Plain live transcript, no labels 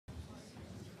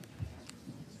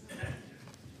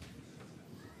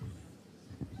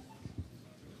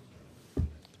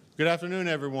Good afternoon,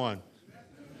 everyone.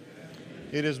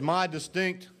 It is my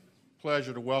distinct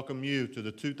pleasure to welcome you to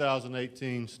the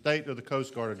 2018 State of the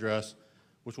Coast Guard Address,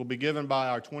 which will be given by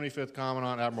our 25th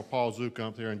Commandant Admiral Paul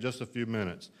Zukunft here in just a few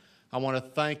minutes. I want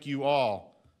to thank you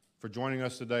all for joining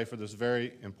us today for this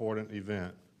very important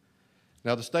event.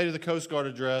 Now, the State of the Coast Guard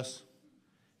Address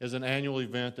is an annual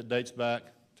event that dates back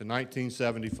to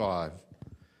 1975.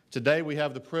 Today, we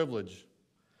have the privilege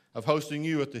of hosting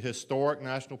you at the historic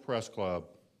National Press Club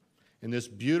in this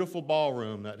beautiful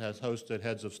ballroom that has hosted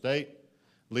heads of state,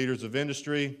 leaders of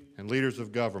industry, and leaders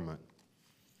of government.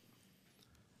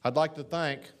 I'd like to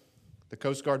thank the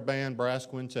Coast Guard Band Brass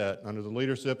Quintet under the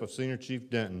leadership of Senior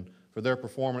Chief Denton for their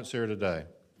performance here today.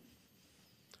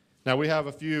 Now, we have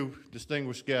a few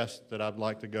distinguished guests that I'd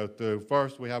like to go through.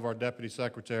 First, we have our Deputy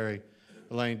Secretary,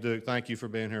 Elaine Duke. Thank you for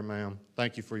being here, ma'am.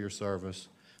 Thank you for your service.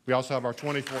 We also have our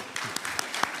 24th...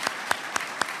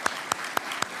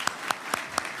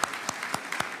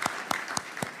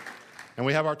 And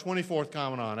we have our 24th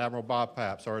Commandant, Admiral Bob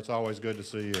Papp. Sir, it's always good to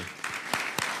see you.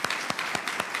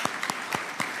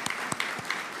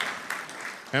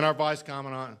 And our Vice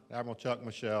Commandant, Admiral Chuck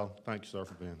Michelle. Thank you, sir,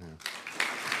 for being here.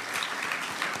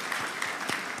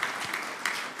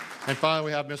 And finally,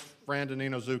 we have Miss Fran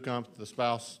Donino Zukunft, the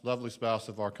spouse, lovely spouse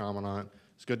of our Commandant.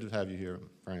 It's good to have you here,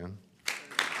 Fran. And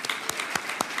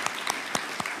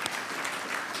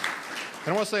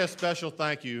I want to say a special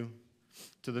thank you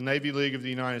to the Navy League of the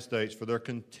United States for their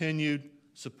continued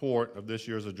support of this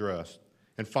year's address.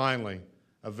 And finally,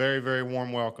 a very, very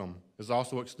warm welcome is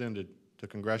also extended to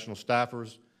congressional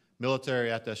staffers, military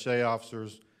attaché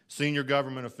officers, senior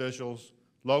government officials,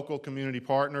 local community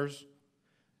partners,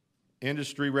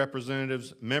 industry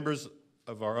representatives, members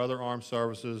of our other armed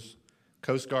services,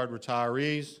 Coast Guard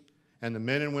retirees, and the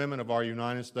men and women of our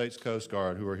United States Coast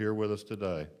Guard who are here with us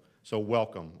today. So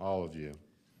welcome, all of you.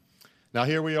 Now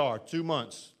here we are, 2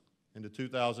 months into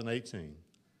 2018.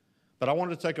 But I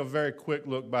wanted to take a very quick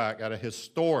look back at a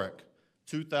historic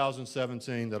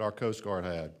 2017 that our Coast Guard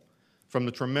had. From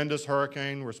the tremendous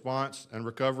hurricane response and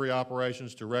recovery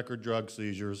operations to record drug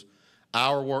seizures,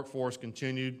 our workforce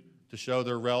continued to show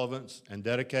their relevance and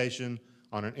dedication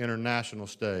on an international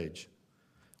stage.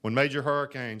 When major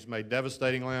hurricanes made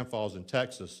devastating landfalls in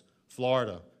Texas,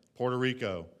 Florida, Puerto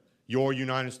Rico, your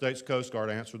United States Coast Guard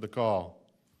answered the call.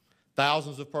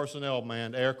 Thousands of personnel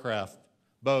manned aircraft,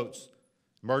 boats,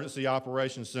 emergency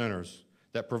operations centers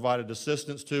that provided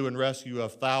assistance to and rescue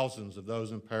of thousands of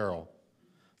those in peril.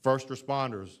 First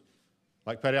responders,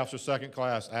 like Petty Officer Second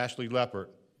Class Ashley Leppert,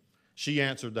 she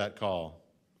answered that call.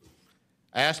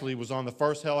 Ashley was on the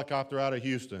first helicopter out of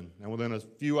Houston, and within a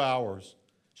few hours,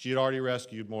 she had already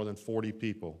rescued more than 40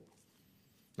 people.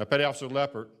 Now, Petty Officer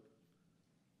Leppert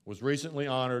was recently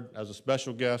honored as a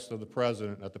special guest of the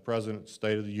President at the President's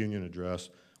State of the Union address,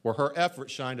 where her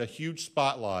efforts shined a huge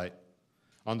spotlight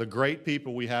on the great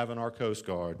people we have in our Coast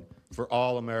Guard for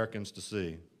all Americans to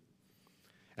see.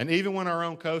 And even when our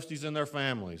own coasties and their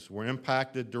families were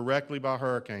impacted directly by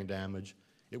hurricane damage,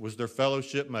 it was their fellow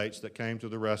shipmates that came to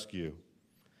the rescue.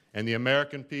 And the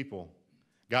American people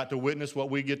got to witness what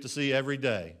we get to see every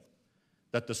day,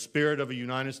 that the spirit of a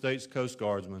United States Coast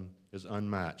Guardsman is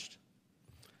unmatched.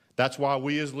 That's why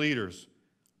we as leaders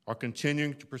are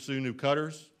continuing to pursue new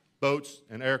cutters, boats,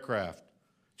 and aircraft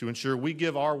to ensure we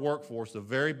give our workforce the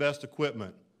very best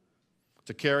equipment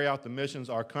to carry out the missions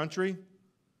our country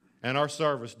and our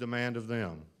service demand of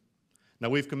them. Now,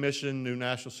 we've commissioned new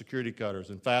national security cutters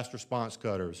and fast response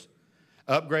cutters,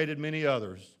 upgraded many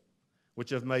others,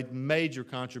 which have made major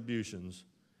contributions,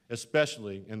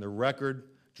 especially in the record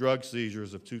drug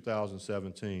seizures of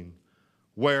 2017.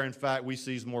 Where, in fact, we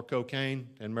seized more cocaine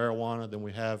and marijuana than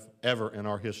we have ever in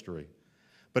our history.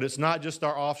 But it's not just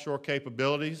our offshore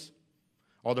capabilities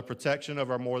or the protection of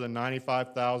our more than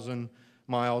 95,000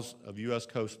 miles of U.S.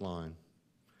 coastline.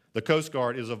 The Coast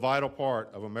Guard is a vital part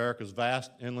of America's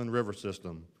vast inland river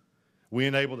system. We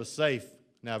enable the safe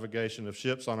navigation of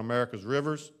ships on America's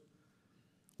rivers,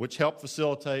 which help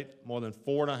facilitate more than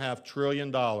 $4.5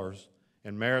 trillion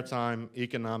in maritime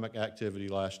economic activity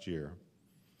last year.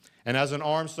 And as an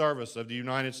armed service of the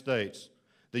United States,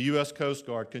 the U.S. Coast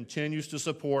Guard continues to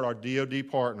support our DoD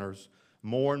partners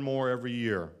more and more every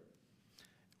year.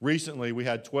 Recently, we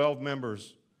had 12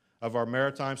 members of our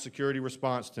Maritime Security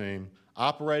Response Team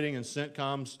operating in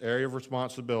CENTCOM's area of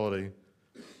responsibility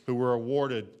who were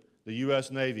awarded the U.S.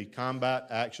 Navy Combat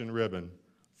Action Ribbon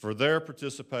for their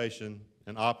participation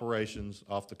in operations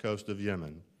off the coast of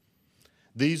Yemen.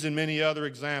 These and many other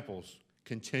examples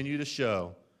continue to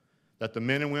show that the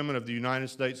men and women of the United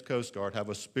States Coast Guard have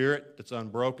a spirit that's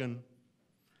unbroken,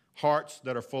 hearts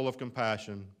that are full of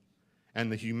compassion,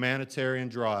 and the humanitarian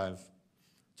drive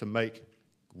to make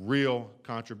real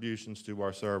contributions to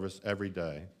our service every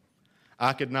day.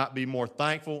 I could not be more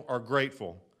thankful or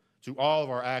grateful to all of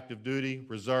our active duty,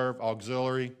 reserve,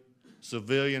 auxiliary,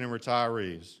 civilian, and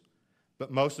retirees.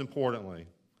 But most importantly,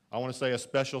 I want to say a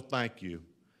special thank you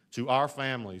to our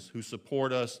families who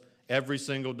support us every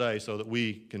single day so that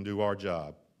we can do our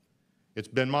job. It's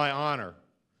been my honor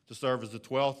to serve as the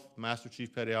 12th Master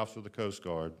Chief Petty Officer of the Coast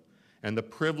Guard and the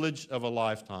privilege of a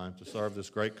lifetime to serve this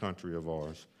great country of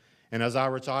ours. And as I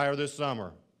retire this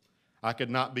summer, I could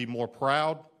not be more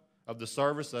proud of the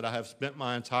service that I have spent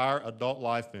my entire adult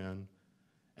life in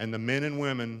and the men and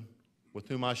women with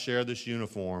whom I share this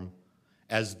uniform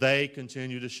as they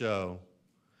continue to show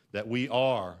that we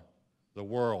are the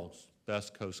world's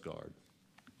best Coast Guard.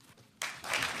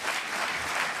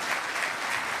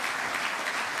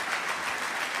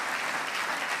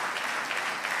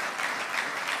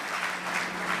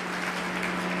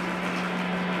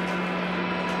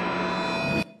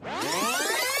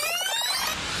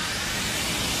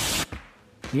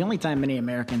 The only time many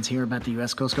Americans hear about the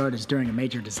U.S. Coast Guard is during a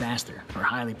major disaster or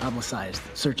highly publicized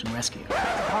search and rescue.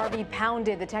 Harvey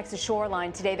pounded the Texas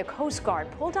shoreline today. The Coast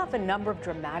Guard pulled off a number of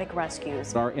dramatic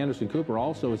rescues. Our Anderson Cooper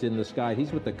also is in the sky.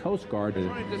 He's with the Coast Guard. They're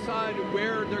trying to decide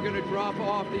where they're going to drop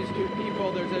off these two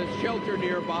people. There's a shelter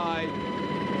nearby.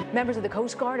 Members of the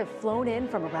Coast Guard have flown in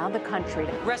from around the country.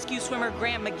 Rescue swimmer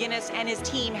Graham McGinnis and his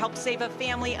team helped save a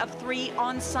family of 3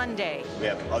 on Sunday. We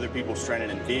have other people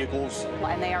stranded in vehicles.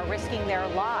 And they are risking their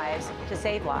lives to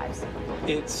save lives.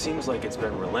 It seems like it's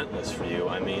been relentless for you.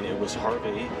 I mean, it was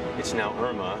Harvey, it's now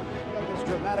Irma. This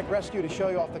dramatic rescue to show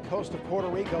you off the coast of Puerto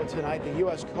Rico tonight, the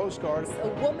U.S. Coast Guard. A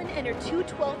woman and her 2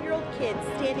 12-year-old kids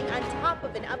standing on top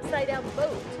of an upside-down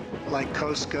boat. Like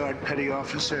Coast Guard Petty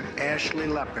Officer Ashley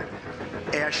Leopard.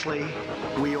 Ashley,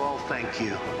 we all thank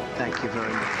you. Thank you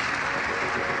very much.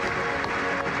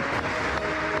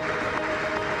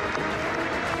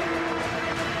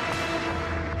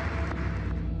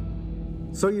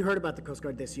 So you heard about the Coast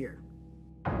Guard this year.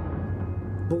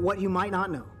 But what you might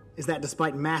not know is that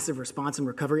despite massive response and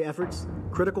recovery efforts,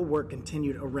 critical work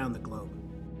continued around the globe.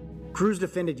 Crews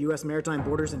defended U.S. maritime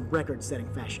borders in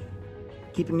record-setting fashion,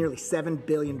 keeping nearly $7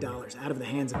 billion out of the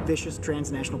hands of vicious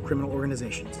transnational criminal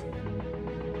organizations.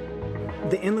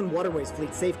 The inland waterways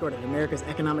fleet safeguarded America's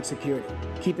economic security,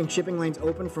 keeping shipping lanes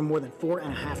open for more than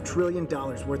 $4.5 trillion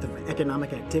worth of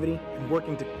economic activity and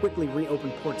working to quickly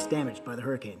reopen ports damaged by the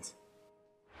hurricanes.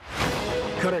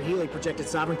 Cutter Healy projected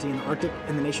sovereignty in the Arctic,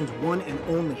 and the nation's one and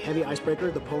only heavy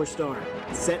icebreaker, the Polar Star,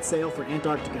 set sail for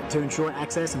Antarctica to ensure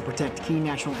access and protect key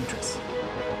national interests.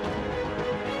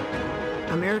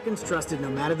 Americans trusted no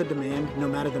matter the demand, no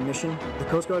matter the mission, the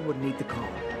Coast Guard would meet the call.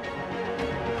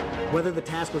 Whether the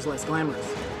task was less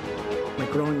glamorous, like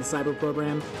growing the cyber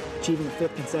program, achieving a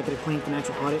 5th consecutive clean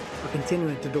financial audit, or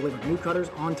continuing to deliver new cutters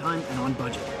on time and on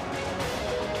budget.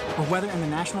 Or whether in the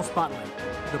national spotlight,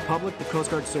 the public the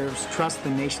Coast Guard serves trusts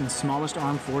the nation's smallest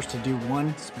armed force to do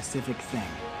one specific thing.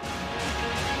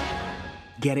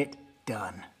 Get it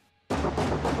done.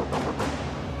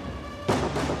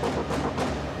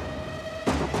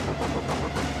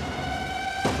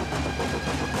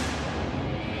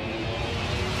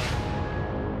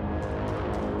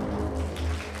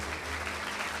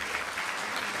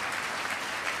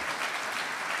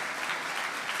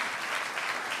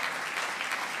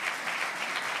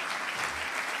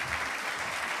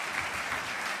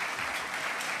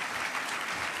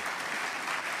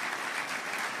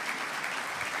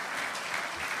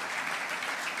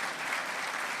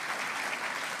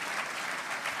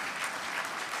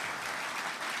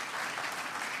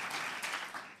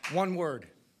 One word,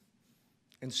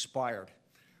 inspired.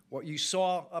 What you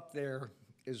saw up there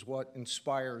is what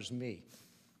inspires me.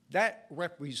 That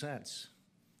represents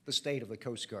the state of the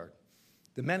Coast Guard,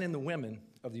 the men and the women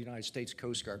of the United States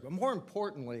Coast Guard. But more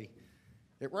importantly,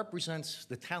 it represents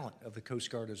the talent of the Coast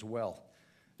Guard as well.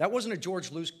 That wasn't a George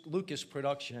Lucas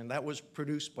production. That was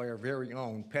produced by our very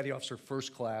own Petty Officer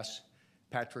First Class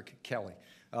Patrick Kelly.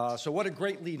 So what a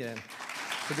great lead-in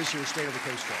to this year's State of the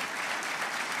Coast Guard.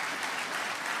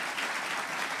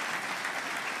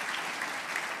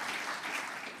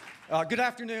 Good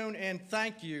afternoon, and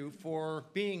thank you for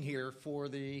being here for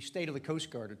the State of the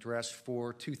Coast Guard address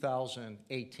for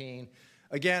 2018.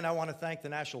 Again, I want to thank the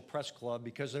National Press Club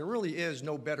because there really is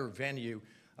no better venue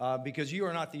because you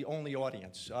are not the only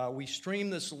audience. We stream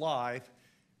this live,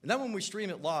 and then when we stream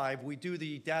it live, we do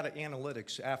the data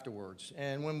analytics afterwards.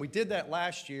 And when we did that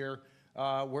last year,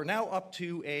 we're now up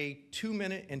to a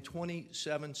 2-minute and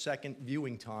 27-second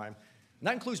viewing time. And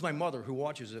that includes my mother, who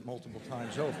watches it multiple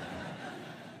times over.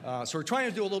 So we're trying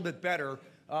to do a little bit better.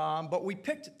 But we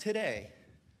picked today,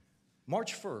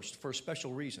 March 1st, for a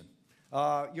special reason.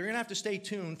 You're going to have to stay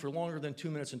tuned for longer than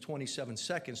 2 minutes and 27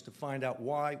 seconds to find out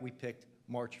why we picked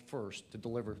March 1st to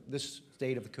deliver this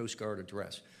State of the Coast Guard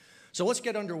address. So let's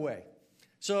get underway.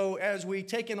 So as we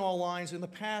take in all lines, in the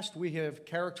past we have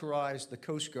characterized the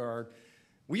Coast Guard.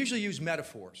 We usually use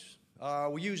metaphors.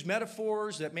 We use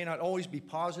metaphors that may not always be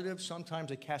positive. Sometimes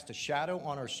they cast a shadow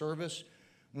on our service.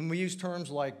 When we use terms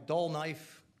like dull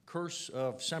knife, curse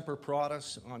of semper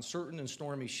paratus, uncertain and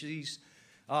stormy seas,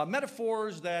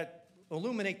 metaphors that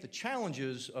illuminate the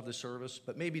challenges of the service,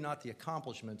 but maybe not the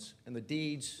accomplishments and the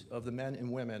deeds of the men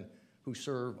and women who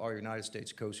serve our United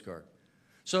States Coast Guard.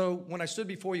 So when I stood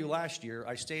before you last year,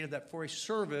 I stated that for a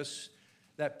service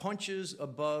that punches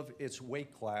above its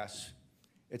weight class,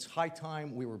 it's high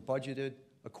time we were budgeted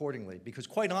accordingly. Because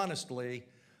quite honestly,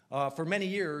 for many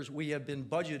years, we have been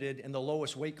budgeted in the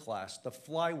lowest weight class, the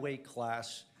flyweight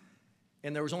class,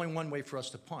 and there was only one way for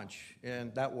us to punch,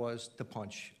 and that was to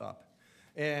punch up.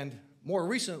 And more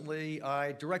recently,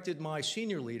 I directed my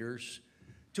senior leaders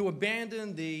to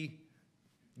abandon the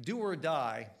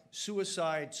do-or-die,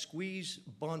 suicide,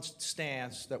 squeeze-bunched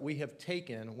stance that we have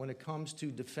taken when it comes to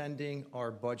defending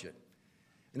our budget,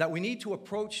 and that we need to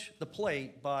approach the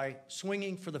plate by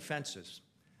swinging for the fences.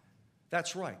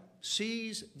 That's right,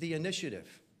 seize the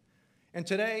initiative. And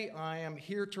today, I am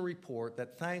here to report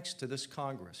that thanks to this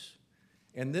Congress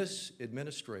and this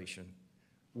administration,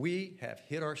 we have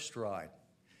hit our stride.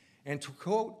 And to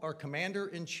quote our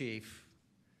Commander-in-Chief,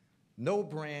 no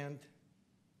brand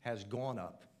has gone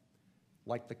up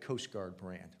like the Coast Guard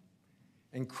brand.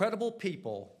 Incredible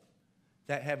people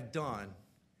that have done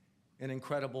an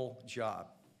incredible job.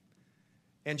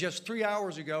 And just 3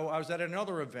 hours ago, I was at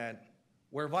another event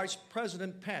where Vice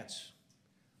President Pence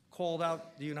called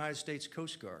out the United States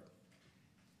Coast Guard.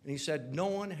 And he said, no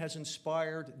one has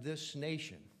inspired this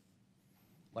nation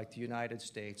like the United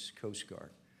States Coast Guard.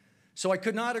 So I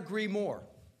could not agree more.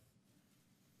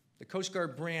 The Coast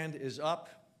Guard brand is up,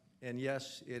 and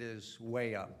yes, it is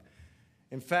way up.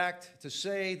 In fact, to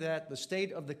say that the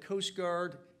state of the Coast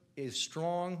Guard is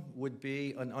strong would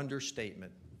be an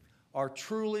understatement. Our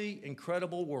truly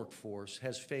incredible workforce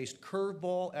has faced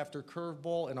curveball after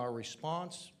curveball in our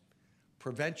response,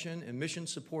 prevention, and mission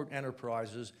support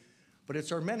enterprises, but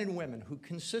it's our men and women who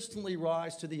consistently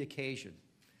rise to the occasion.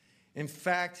 In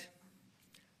fact,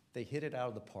 they hit it out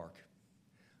of the park.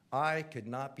 I could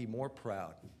not be more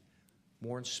proud,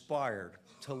 more inspired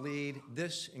to lead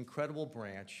this incredible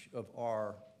branch of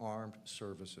our armed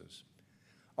services.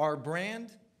 Our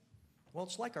brand, well,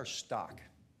 it's like our stock.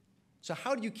 So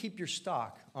how do you keep your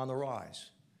stock on the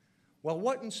rise? Well,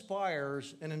 what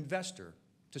inspires an investor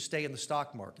to stay in the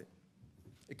stock market?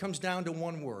 It comes down to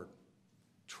one word: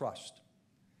 trust.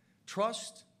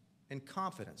 Trust and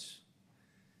confidence.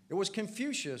 It was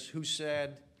Confucius who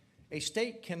said, a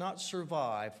state cannot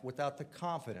survive without the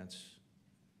confidence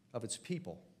of its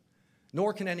people.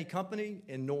 Nor can any company,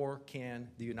 and nor can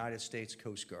the United States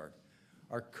Coast Guard.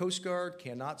 Our Coast Guard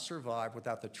cannot survive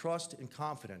without the trust and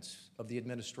confidence of the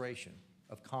administration,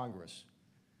 of Congress,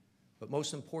 but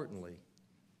most importantly,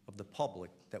 of the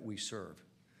public that we serve.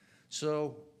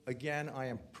 So, again, I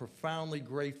am profoundly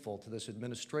grateful to this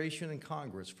administration and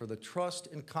Congress for the trust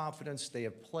and confidence they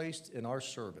have placed in our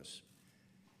service,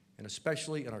 and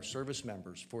especially in our service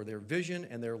members, for their vision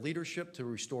and their leadership to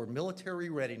restore military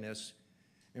readiness,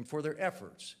 and for their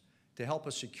efforts to help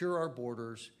us secure our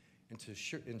borders and to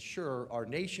ensure our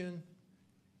nation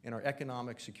and our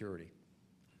economic security.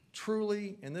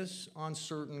 Truly, in this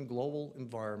uncertain global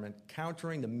environment,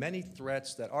 countering the many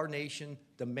threats that our nation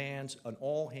demands an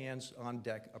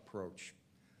all-hands-on-deck approach.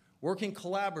 Working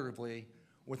collaboratively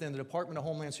within the Department of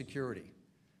Homeland Security,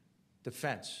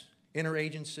 Defense,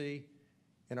 interagency,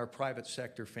 and our private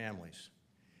sector families.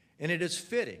 And it is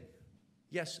fitting,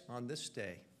 yes, on this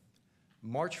day,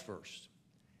 March 1st,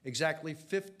 exactly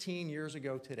 15 years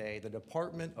ago today, the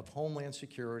Department of Homeland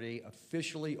Security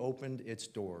officially opened its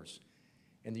doors.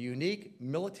 And the unique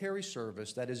military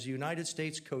service that is the United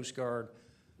States Coast Guard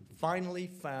finally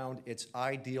found its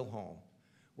ideal home,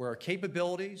 where our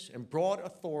capabilities and broad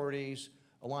authorities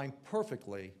align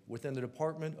perfectly within the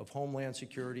Department of Homeland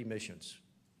Security missions.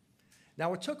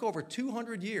 Now, it took over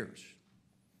 200 years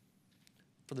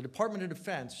for the Department of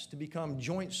Defense to become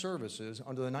joint services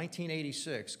under the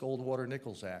 1986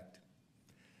 Goldwater-Nichols Act.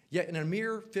 Yet in a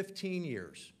mere 15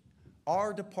 years,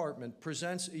 our department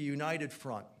presents a united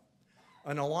front,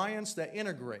 an alliance that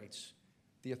integrates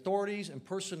the authorities and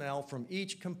personnel from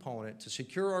each component to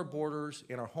secure our borders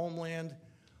and our homeland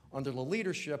under the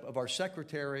leadership of our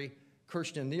Secretary,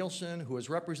 Kirstjen Nielsen, who is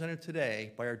represented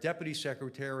today by our Deputy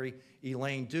Secretary,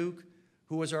 Elaine Duke,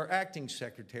 who was our acting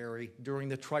secretary during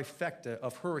the trifecta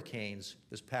of hurricanes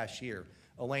this past year.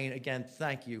 Elaine, again,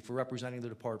 thank you for representing the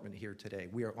department here today.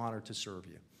 We are honored to serve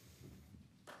you.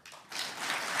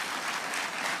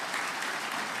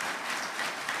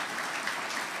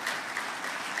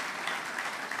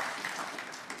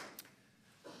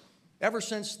 Ever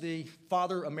since the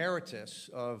father emeritus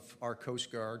of our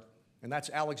Coast Guard, and that's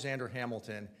Alexander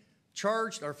Hamilton,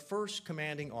 charged our first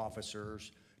commanding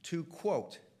officers to,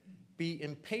 quote, be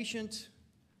impatient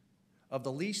of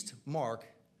the least mark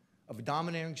of a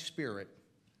domineering spirit,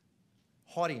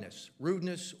 haughtiness,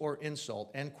 rudeness, or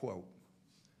insult, end quote.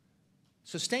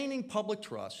 Sustaining public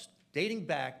trust, dating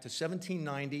back to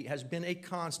 1790, has been a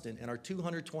constant in our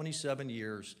 227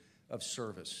 years of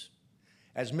service.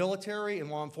 As military and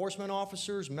law enforcement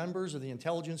officers, members of the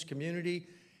intelligence community,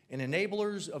 and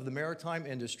enablers of the maritime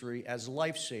industry, as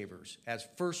lifesavers, as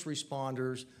first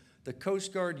responders, the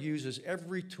Coast Guard uses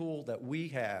every tool that we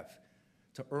have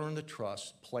to earn the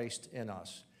trust placed in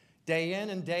us. Day in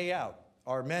and day out,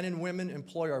 our men and women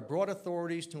employ our broad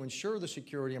authorities to ensure the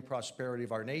security and prosperity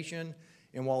of our nation,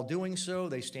 and while doing so,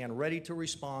 they stand ready to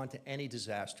respond to any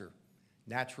disaster,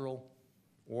 natural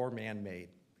or man-made.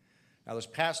 Now, this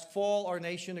past fall, our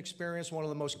nation experienced one of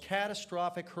the most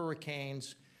catastrophic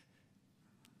hurricanes,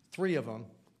 3 of them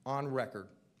on record.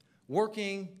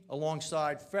 Working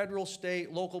alongside federal,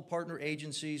 state, local partner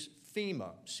agencies,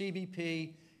 FEMA,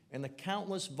 CBP, and the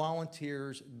countless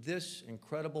volunteers this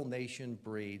incredible nation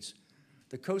breeds,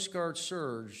 the Coast Guard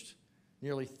surged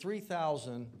nearly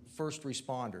 3,000 first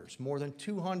responders, more than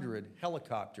 200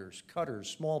 helicopters, cutters,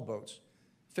 small boats,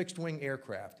 fixed-wing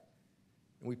aircraft,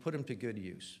 and we put them to good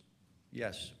use.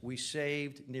 Yes, we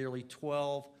saved nearly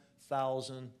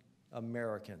 12,000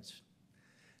 Americans.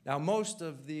 Now, most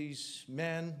of these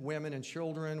men, women, and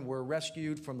children were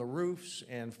rescued from the roofs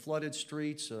and flooded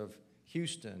streets of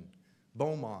Houston,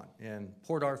 Beaumont, and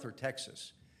Port Arthur,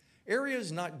 Texas.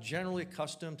 Areas not generally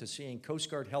accustomed to seeing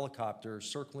Coast Guard helicopters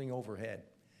circling overhead,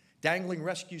 dangling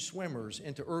rescue swimmers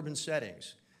into urban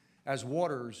settings as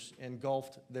waters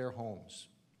engulfed their homes.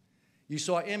 You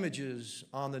saw images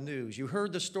on the news. You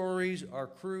heard the stories, our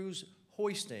crews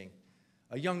hoisting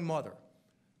a young mother,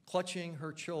 clutching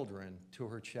her children to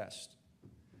her chest.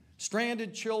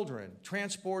 Stranded children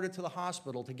transported to the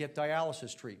hospital to get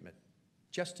dialysis treatment,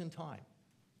 just in time.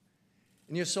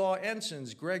 And you saw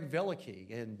ensigns Greg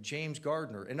Velicky and James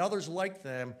Gardner and others like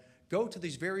them go to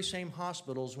these very same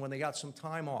hospitals when they got some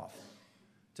time off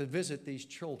to visit these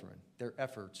children. Their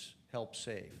efforts helped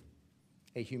save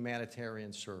a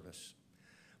humanitarian service.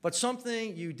 But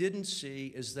something you didn't see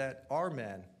is that our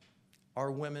men,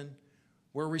 our women,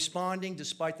 were responding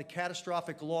despite the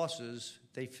catastrophic losses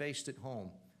they faced at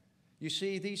home. You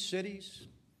see, these cities,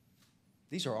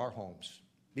 these are our homes.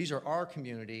 These are our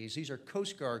communities. These are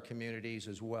Coast Guard communities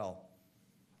as well.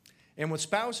 And with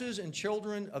spouses and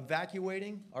children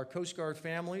evacuating our Coast Guard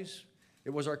families, it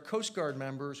was our Coast Guard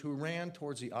members who ran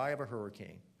towards the eye of a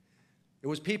hurricane. It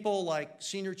was people like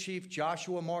Senior Chief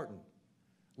Joshua Martin.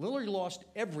 Literally lost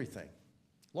everything,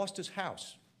 lost his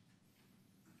house.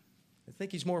 I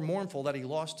think he's more mournful that he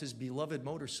lost his beloved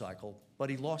motorcycle, but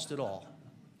he lost it all.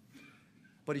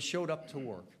 But he showed up to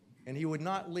work, and he would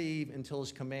not leave until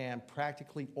his command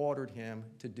practically ordered him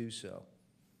to do so.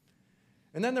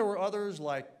 And then there were others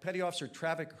like Petty Officer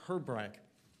Travick Herbrink.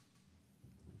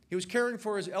 He was caring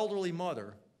for his elderly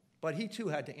mother, but he too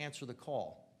had to answer the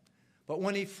call. But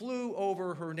when he flew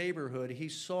over her neighborhood, he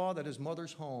saw that his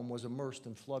mother's home was immersed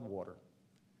in floodwater.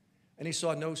 And he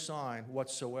saw no sign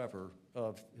whatsoever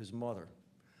of his mother.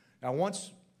 Now,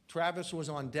 once Travis was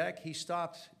on deck, he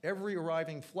stopped every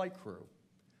arriving flight crew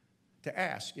to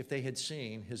ask if they had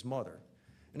seen his mother.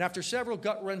 And after several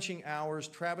gut-wrenching hours,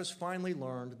 Travis finally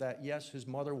learned that, yes, his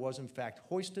mother was in fact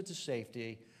hoisted to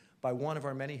safety by one of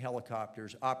our many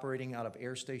helicopters operating out of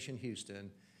Air Station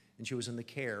Houston, and she was in the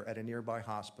care at a nearby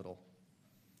hospital.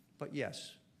 But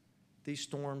yes, these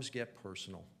storms get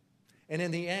personal. And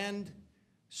in the end,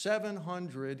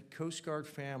 700 Coast Guard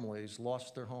families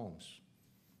lost their homes.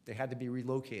 They had to be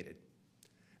relocated.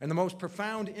 And the most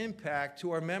profound impact to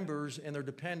our members and their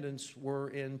dependents were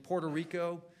in Puerto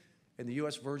Rico and the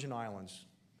U.S. Virgin Islands.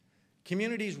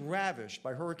 Communities ravished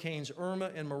by Hurricanes Irma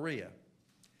and Maria,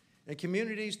 and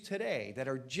communities today that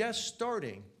are just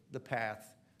starting the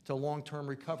path to long-term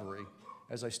recovery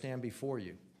as I stand before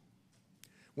you.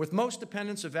 With most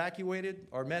dependents evacuated,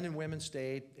 our men and women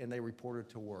stayed and they reported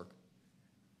to work.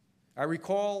 I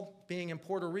recall being in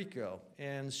Puerto Rico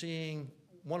and seeing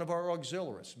one of our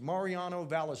auxiliaries, Mariano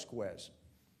Velasquez.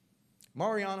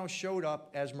 Mariano showed up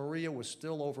as Maria was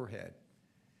still overhead.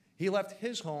 He left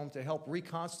his home to help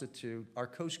reconstitute our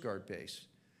Coast Guard base,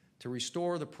 to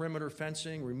restore the perimeter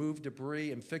fencing, remove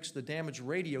debris, and fix the damaged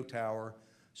radio tower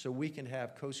so we can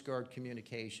have Coast Guard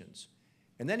communications.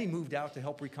 And then he moved out to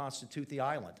help reconstitute the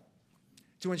island,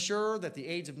 to ensure that the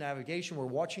aids of navigation were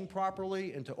watching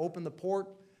properly and to open the port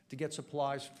to get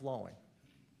supplies flowing.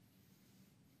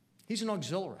 He's an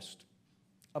auxiliarist,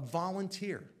 a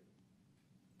volunteer,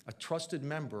 a trusted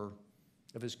member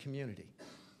of his community.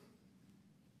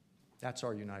 That's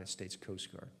our United States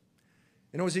Coast Guard.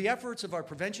 And it was the efforts of our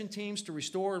prevention teams to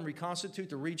restore and reconstitute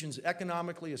the region's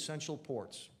economically essential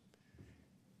ports,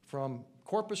 from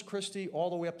Corpus Christi all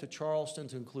the way up to Charleston,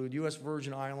 to include U.S.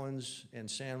 Virgin Islands and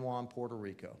San Juan, Puerto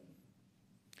Rico.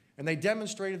 And they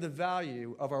demonstrated the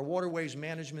value of our waterways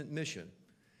management mission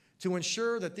to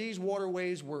ensure that these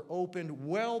waterways were opened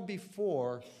well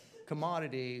before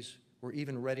commodities were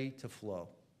even ready to flow.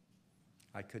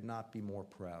 I could not be more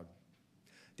proud.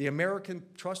 The American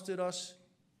trusted us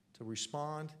to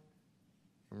respond,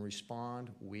 and respond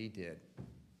we did.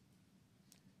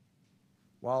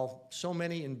 While so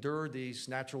many endured these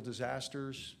natural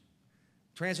disasters,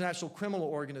 transnational criminal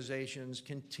organizations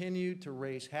continued to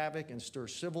raise havoc and stir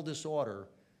civil disorder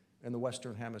in the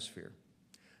Western Hemisphere.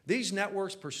 These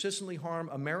networks persistently harm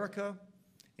America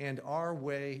and our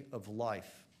way of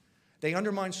life. They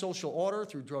undermine social order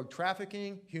through drug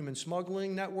trafficking, human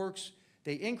smuggling networks.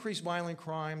 They increase violent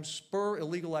crimes, spur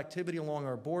illegal activity along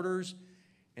our borders,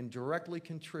 and directly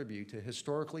contribute to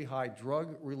historically high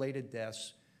drug-related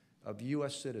deaths of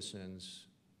U.S. citizens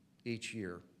each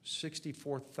year,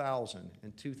 64,000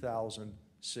 in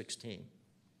 2016.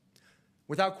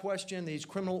 Without question, these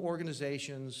criminal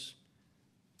organizations,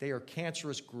 they are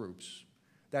cancerous groups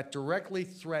that directly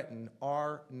threaten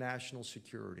our national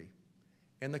security.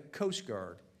 And the Coast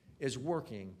Guard is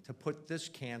working to put this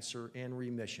cancer in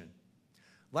remission.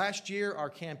 Last year, our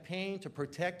campaign to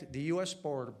protect the U.S.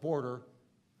 border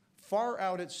far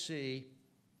out at sea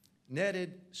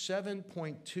netted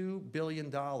 $7.2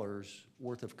 billion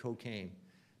worth of cocaine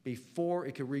before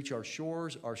it could reach our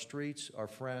shores, our streets, our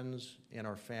friends, and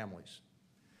our families.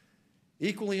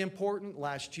 Equally important,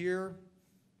 last year,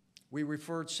 we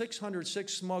referred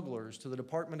 606 smugglers to the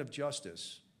Department of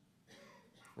Justice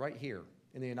right here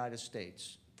in the United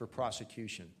States for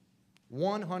prosecution.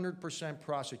 100%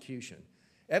 prosecution.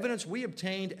 Evidence we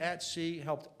obtained at sea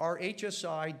helped our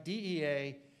HSI,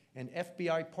 DEA, and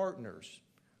FBI partners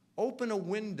open a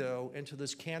window into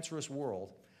this cancerous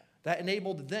world that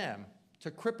enabled them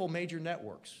to cripple major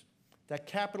networks that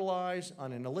capitalize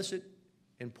on an illicit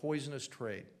and poisonous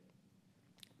trade.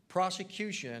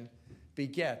 Prosecution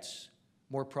begets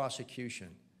more prosecution,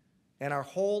 and our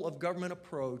whole of government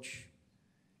approach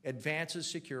advances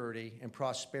security and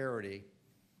prosperity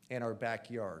in our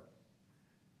backyard.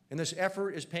 And this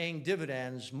effort is paying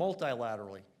dividends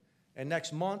multilaterally. And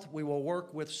next month, we will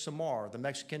work with SAMAR, the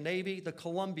Mexican Navy, the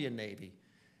Colombian Navy,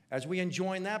 as we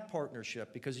join that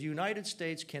partnership, because the United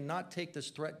States cannot take this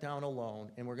threat down alone,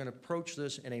 and we're going to approach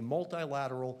this in a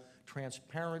multilateral,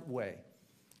 transparent way.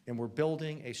 And we're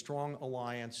building a strong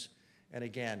alliance, and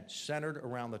again, centered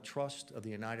around the trust of the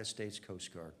United States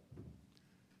Coast Guard.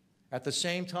 At the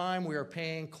same time, we are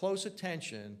paying close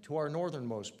attention to our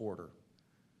northernmost border,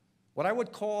 what I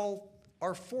would call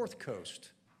our fourth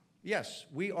coast. Yes,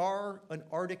 we are an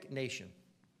Arctic nation.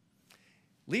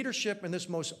 Leadership in this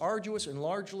most arduous and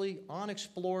largely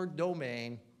unexplored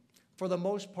domain, for the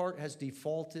most part, has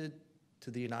defaulted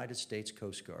to the United States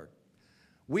Coast Guard.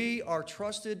 We are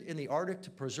trusted in the Arctic to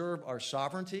preserve our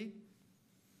sovereignty,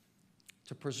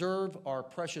 to preserve our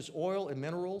precious oil and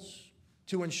minerals,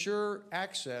 to ensure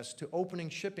access to opening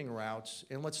shipping routes,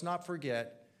 and let's not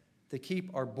forget, to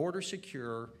keep our border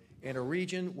secure in a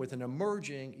region with an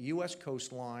emerging U.S.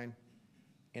 coastline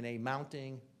and a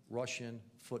mounting Russian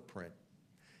footprint.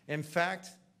 In fact,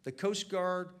 the Coast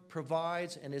Guard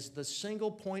provides and is the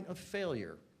single point of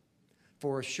failure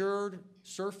for assured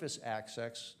surface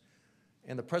access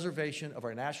and the preservation of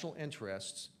our national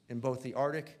interests in both the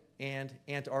Arctic and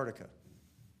Antarctica.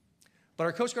 But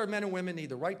our Coast Guard men and women need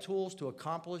the right tools to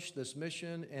accomplish this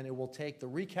mission, and it will take the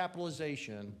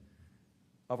recapitalization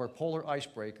of our polar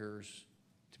icebreakers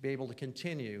to be able to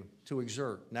continue to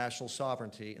exert national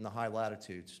sovereignty in the high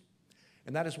latitudes.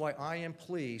 And that is why I am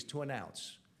pleased to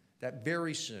announce that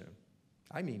very soon,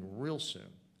 I mean real soon,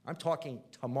 I'm talking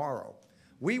tomorrow,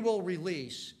 we will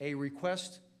release a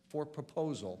request for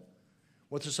proposal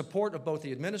with the support of both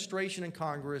the administration and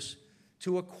Congress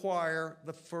to acquire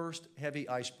the first heavy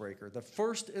icebreaker, the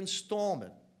first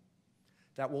installment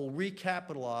that will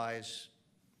recapitalize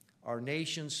our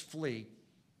nation's fleet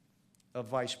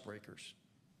of icebreakers.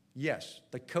 Yes,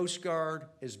 the Coast Guard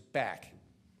is back.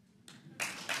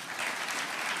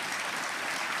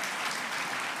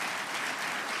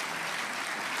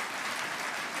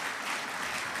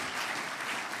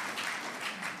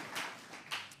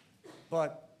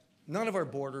 But none of our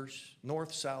borders,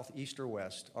 north, south, east, or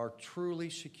west, are truly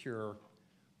secure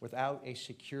without a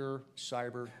secure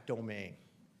cyber domain.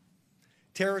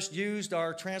 Terrorists used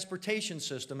our transportation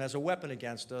system as a weapon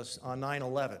against us on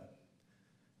 9/11.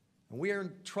 And we are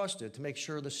entrusted to make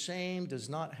sure the same does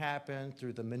not happen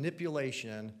through the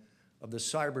manipulation of the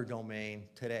cyber domain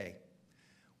today.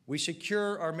 We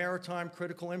secure our maritime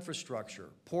critical infrastructure,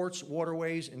 ports,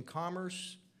 waterways, and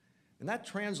commerce, and that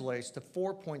translates to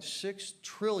 $4.6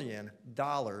 trillion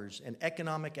in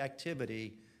economic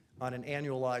activity on an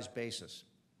annualized basis.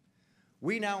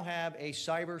 We now have a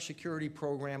cybersecurity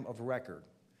program of record.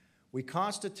 We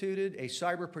constituted a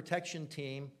cyber protection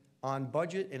team on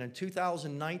budget, and in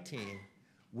 2019,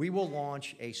 we will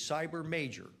launch a cyber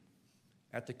major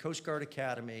at the Coast Guard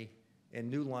Academy in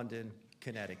New London,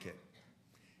 Connecticut.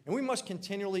 And we must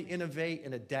continually innovate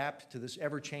and adapt to this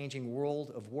ever-changing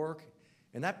world of work,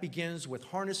 and that begins with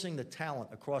harnessing the talent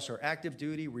across our active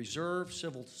duty, reserve,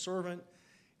 civil servant,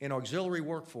 and auxiliary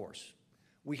workforce.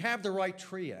 We have the right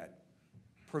triad: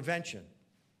 prevention,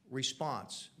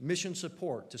 response, mission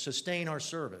support to sustain our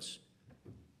service,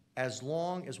 as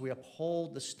long as we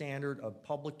uphold the standard of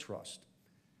public trust,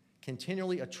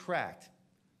 continually attract,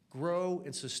 grow,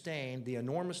 and sustain the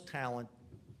enormous talent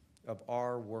of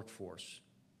our workforce.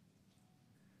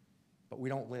 But we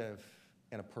don't live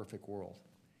in a perfect world.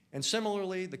 And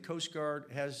similarly, the Coast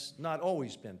Guard has not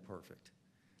always been perfect.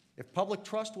 If public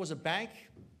trust was a bank,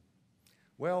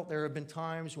 well, there have been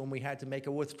times when we had to make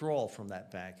a withdrawal from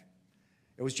that bank.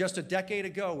 It was just a decade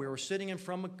ago we were sitting in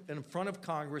front of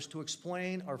Congress to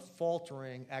explain our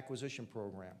faltering acquisition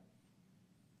program.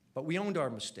 But we owned our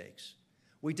mistakes.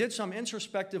 We did some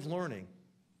introspective learning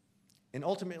and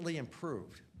ultimately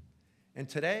improved. And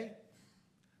today,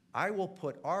 I will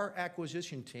put our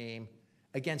acquisition team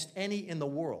against any in the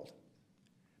world,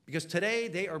 because today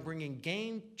they are bringing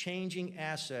game-changing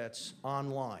assets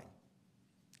online,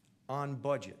 on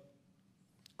budget,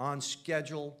 on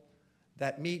schedule,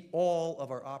 that meet all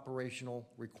of our operational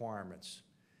requirements.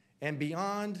 And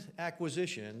beyond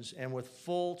acquisitions and with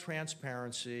full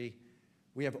transparency,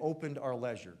 we have opened our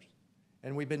ledgers.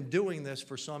 And we've been doing this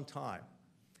for some time.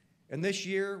 And this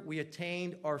year, we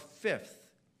attained our 5th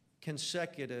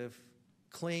consecutive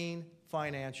clean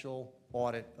financial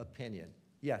audit opinion.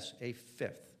 Yes, a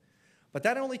 5th. But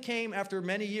that only came after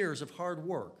many years of hard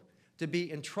work to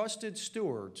be entrusted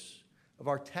stewards of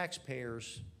our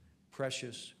taxpayers'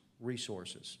 precious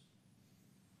resources.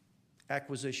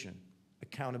 Acquisition,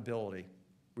 accountability,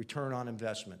 return on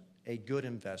investment, a good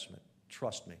investment,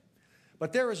 trust me.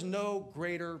 But there is no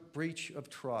greater breach of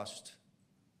trust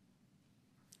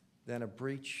than a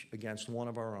breach against one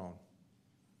of our own.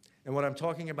 And what I'm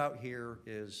talking about here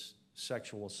is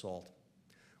sexual assault.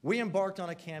 We embarked on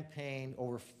a campaign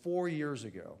over 4 years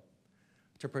ago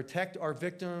to protect our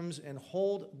victims and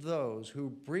hold those who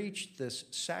breached this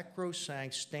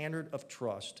sacrosanct standard of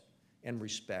trust and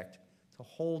respect, to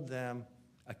hold them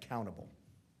accountable.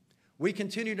 We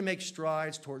continue to make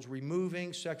strides towards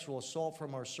removing sexual assault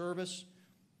from our service,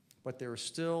 but there is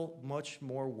still much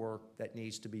more work that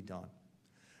needs to be done.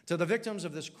 To the victims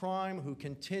of this crime who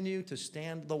continue to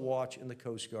stand the watch in the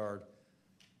Coast Guard,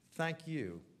 thank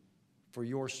you for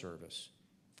your service,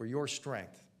 for your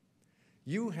strength.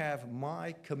 You have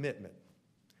my commitment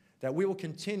that we will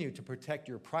continue to protect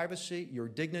your privacy, your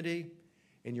dignity,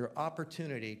 and your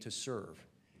opportunity to serve.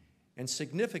 And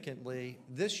significantly,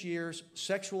 this year's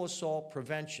Sexual Assault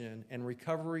Prevention and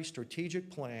Recovery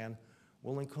Strategic Plan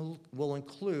will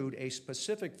include a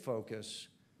specific focus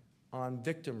on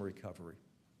victim recovery.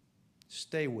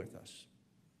 Stay with us.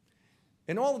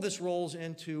 And all of this rolls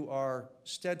into our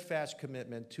steadfast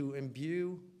commitment to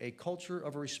imbue a culture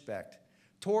of respect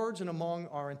towards and among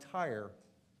our entire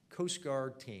Coast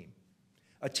Guard team.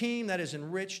 A team that is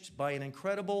enriched by an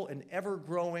incredible and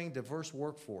ever-growing diverse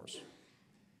workforce.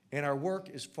 And our work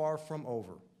is far from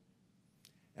over.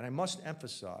 And I must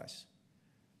emphasize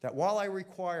that while I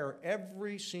require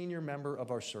every senior member of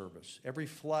our service, every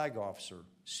flag officer,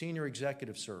 senior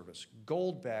executive service,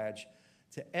 gold badge,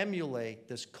 to emulate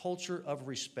this culture of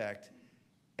respect,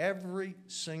 every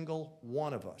single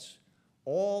one of us,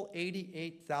 all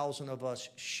 88,000 of us,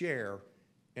 share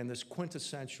in this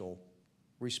quintessential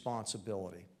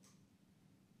responsibility.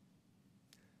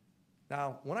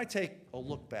 Now, when I take a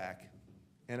look back,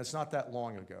 and it's not that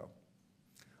long ago,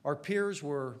 our piers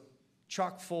were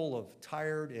chock full of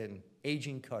tired and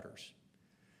aging cutters.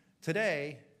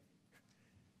 Today,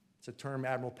 it's a term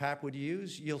Admiral Papp would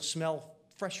use, you'll smell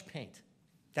fresh paint,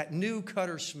 that new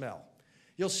cutter smell.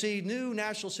 You'll see new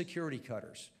national security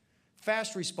cutters,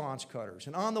 fast response cutters,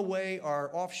 and on the way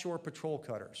are offshore patrol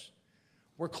cutters.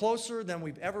 We're closer than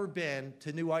we've ever been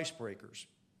to new icebreakers,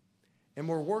 and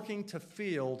we're working to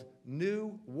field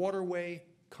new waterway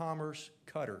commerce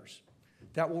cutters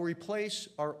that will replace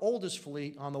our oldest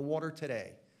fleet on the water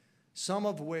today, some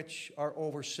of which are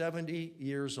over 70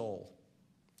 years old.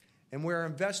 And we're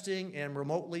investing in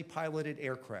remotely piloted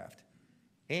aircraft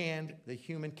and the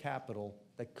human capital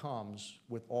that comes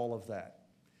with all of that.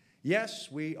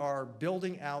 Yes, we are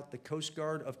building out the Coast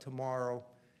Guard of tomorrow,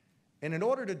 and in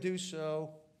order to do so,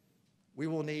 we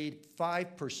will need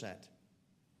 5%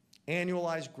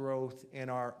 annualized growth in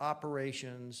our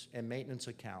operations and maintenance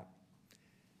account,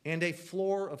 and a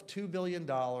floor of $2 billion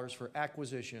for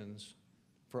acquisitions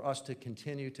for us to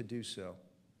continue to do so.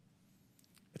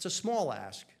 It's a small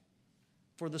ask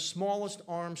for the smallest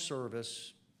armed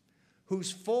service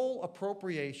whose full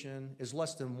appropriation is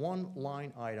less than one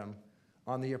line item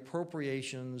on the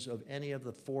appropriations of any of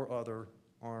the 4 other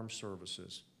armed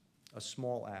services. A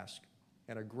small ask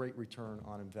and a great return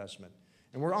on investment.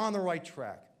 And we're on the right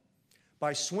track.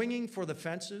 By swinging for the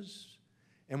fences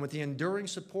and with the enduring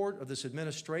support of this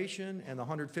administration and the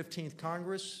 115th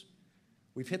Congress,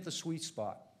 we've hit the sweet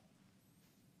spot.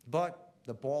 But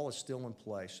the ball is still in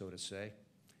play, so to say.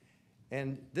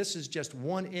 And this is just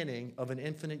one inning of an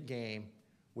infinite game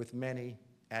with many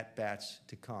at-bats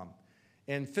to come.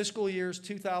 In fiscal years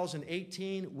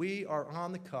 2018, we are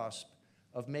on the cusp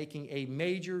of making a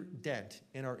major dent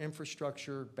in our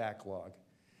infrastructure backlog,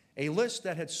 a list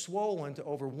that had swollen to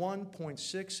over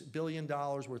 $1.6 billion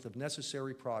worth of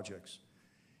necessary projects,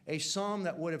 a sum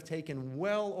that would have taken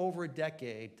well over a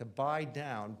decade to buy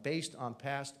down based on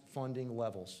past funding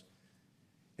levels.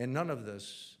 And none of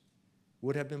this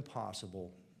would have been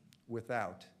possible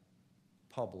without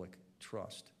public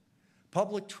trust.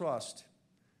 Public trust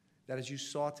that, as you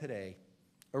saw today,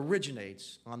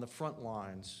 originates on the front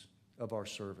lines of our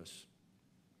service.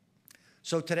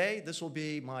 So today, this will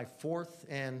be my 4th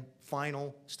and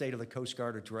final State of the Coast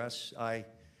Guard address. I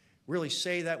really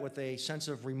say that with a sense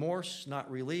of remorse,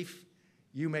 not relief.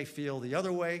 You may feel the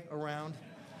other way around.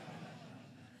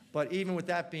 But even with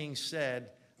that being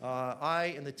said,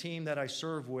 I and the team that I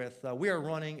serve with, we are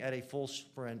running at a full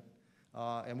sprint,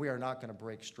 and we are not going to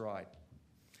break stride.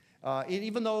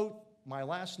 Even though my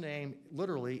last name,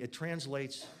 literally, it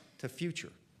translates to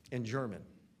future in German.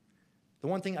 The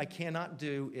one thing I cannot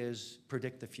do is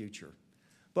predict the future.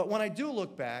 But when I do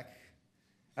look back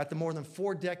at the more than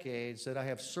 4 decades that I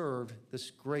have served this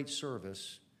great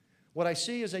service, what I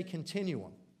see is a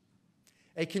continuum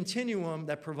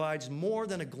that provides more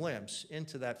than a glimpse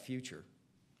into that future.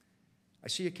 I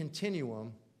see a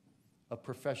continuum of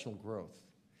professional growth,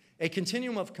 a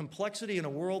continuum of complexity in a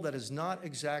world that is not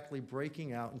exactly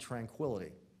breaking out in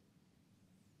tranquility,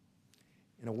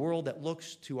 in a world that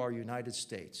looks to our United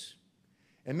States,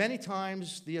 and many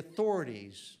times the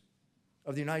authorities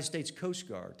of the United States Coast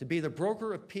Guard to be the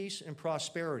broker of peace and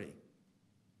prosperity.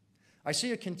 I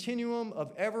see a continuum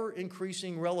of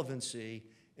ever-increasing relevancy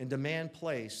and demand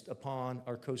placed upon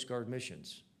our Coast Guard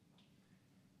missions.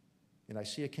 And I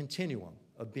see a continuum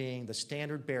of being the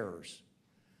standard bearers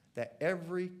that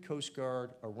every Coast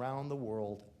Guard around the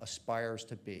world aspires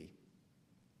to be,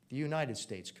 the United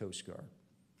States Coast Guard,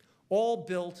 all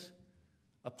built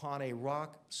upon a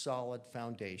rock-solid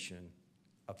foundation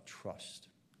of trust.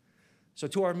 So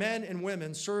to our men and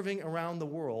women serving around the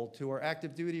world, to our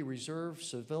active duty, reserve,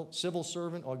 civil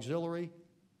servant, auxiliary,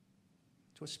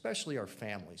 to especially our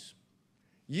families,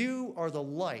 you are the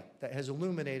light that has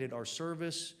illuminated our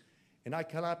service, and I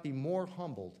cannot be more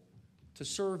humbled to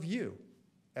serve you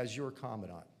as your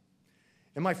commandant.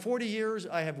 In my 40 years,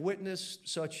 I have witnessed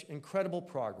such incredible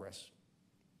progress.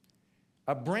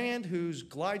 A brand whose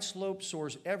glide slope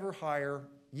soars ever higher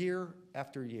year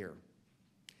after year.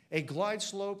 A glide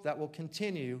slope that will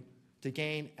continue to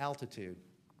gain altitude.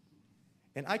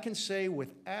 And I can say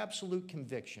with absolute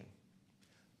conviction,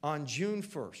 on June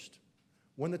 1st,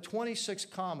 when the 26th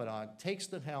Commandant takes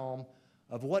the helm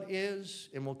of what is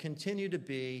and will continue to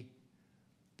be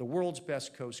the world's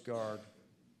best Coast Guard,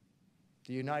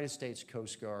 the United States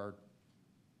Coast Guard,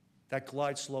 that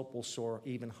glide slope will soar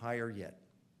even higher yet.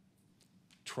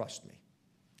 Trust me.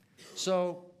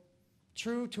 So,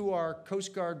 true to our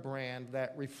Coast Guard brand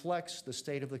that reflects the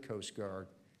state of the Coast Guard,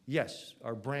 yes,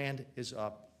 our brand is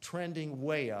up, trending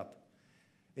way up.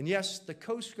 And yes, the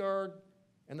Coast Guard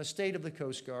and the state of the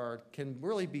Coast Guard can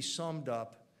really be summed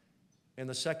up in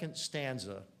the second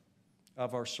stanza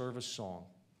of our service song.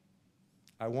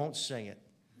 I won't sing it,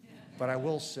 but I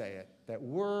will say it, that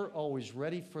we're always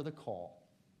ready for the call.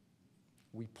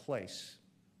 We place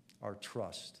our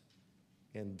trust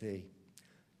in thee.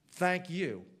 Thank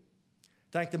you.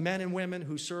 Thank the men and women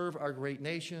who serve our great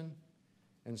nation,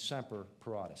 and Semper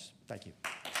Paratus. Thank you.